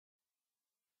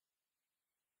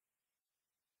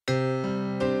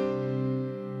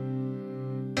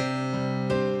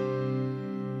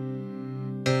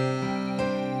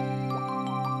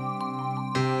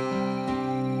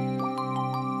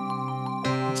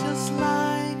just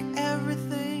like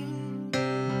everything. The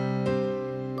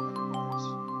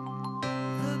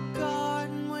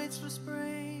garden waits for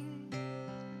spring.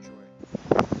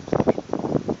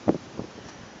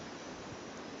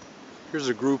 Here's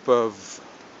a group of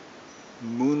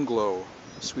Moonglow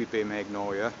Sweet Bay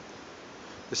Magnolia.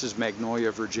 This is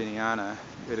Magnolia Virginiana.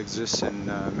 It exists in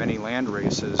many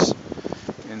landraces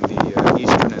in the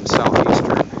eastern and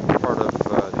southeastern part of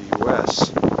the U.S.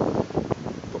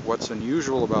 But what's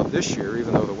unusual about this year,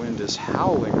 even though the wind is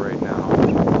howling right now,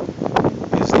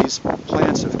 is these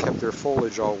plants have kept their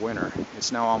foliage all winter.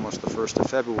 It's now almost the 1st of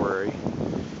February,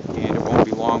 and it won't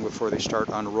be long before they start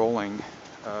unrolling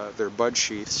their bud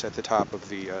sheaths at the top of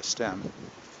the stem.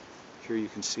 Here you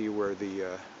can see where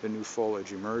the new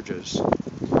foliage emerges.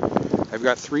 I've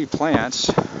got 3 plants.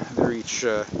 They're each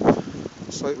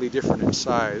slightly different in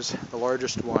size. The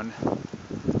largest one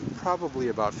probably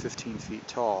about 15 feet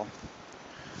tall.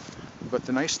 But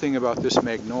the nice thing about this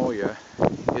magnolia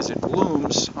is it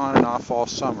blooms on and off all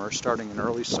summer, starting in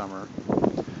early summer.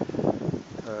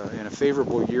 In a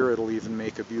favorable year, it'll even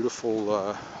make a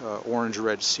beautiful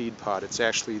orange-red seed pod. It's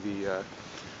actually the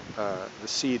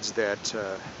seeds that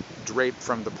drape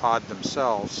from the pods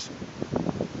themselves,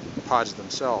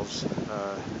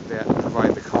 that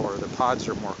provide the color. The pods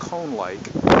are more cone-like.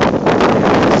 It's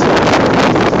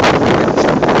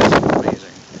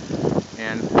amazing.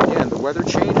 And again, the weather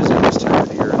changes at this time of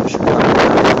the year in the Chicago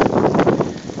area.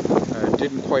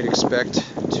 Didn't quite expect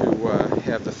to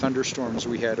have the thunderstorms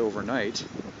we had overnight.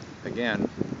 Again,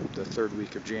 the 3rd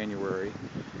week of January,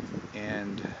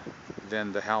 and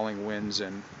then the howling winds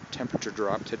and temperature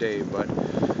drop today. But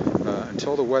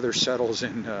until the weather settles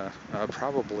in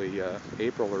probably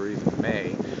April or even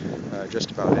May,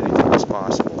 just about anything is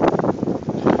possible.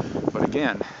 But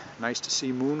again, nice to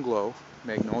see Moonglow,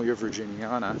 Magnolia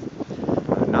Virginiana,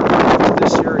 not native to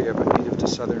this area, but native to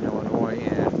southern Illinois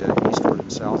and eastward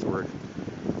and southward,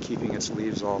 keeping its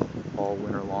leaves all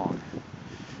winter long.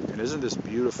 And isn't this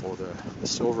beautiful? The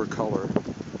silver color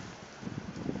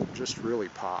just really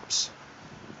pops.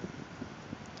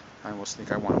 I almost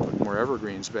think I want to put more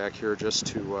evergreens back here just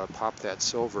to pop that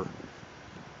silver.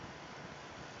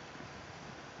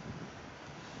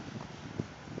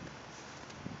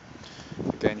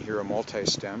 Again, here a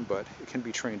multi-stem, but it can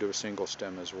be trained to a single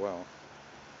stem as well.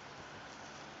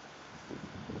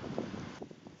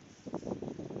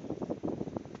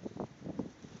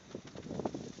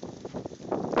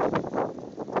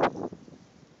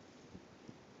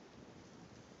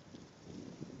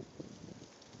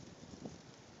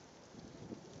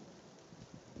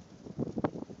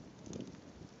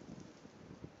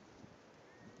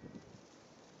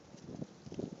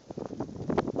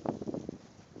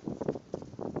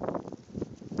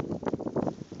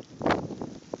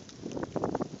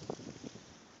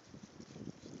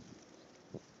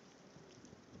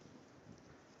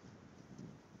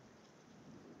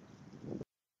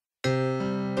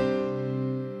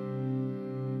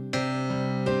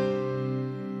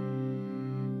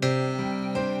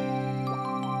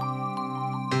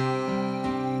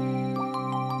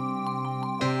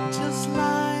 Just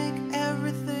like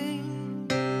everything,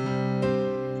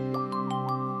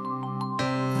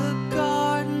 the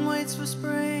garden waits for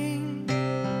spring.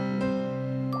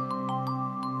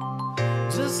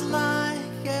 Just like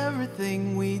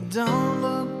everything, we don't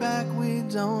look back, we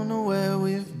don't know where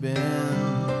we've been.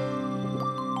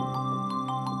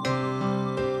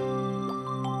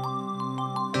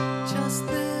 Just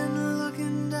then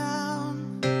looking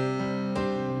down,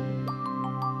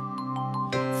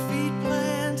 feet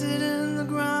planted in the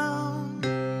ground.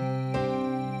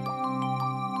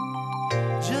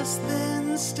 Just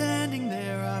then standing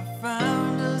there, I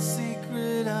found a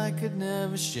secret I could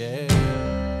never share.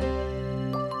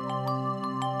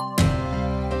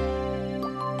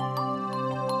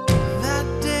 That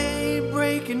day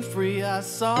breaking free, I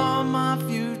saw my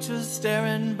future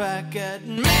staring back at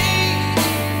me.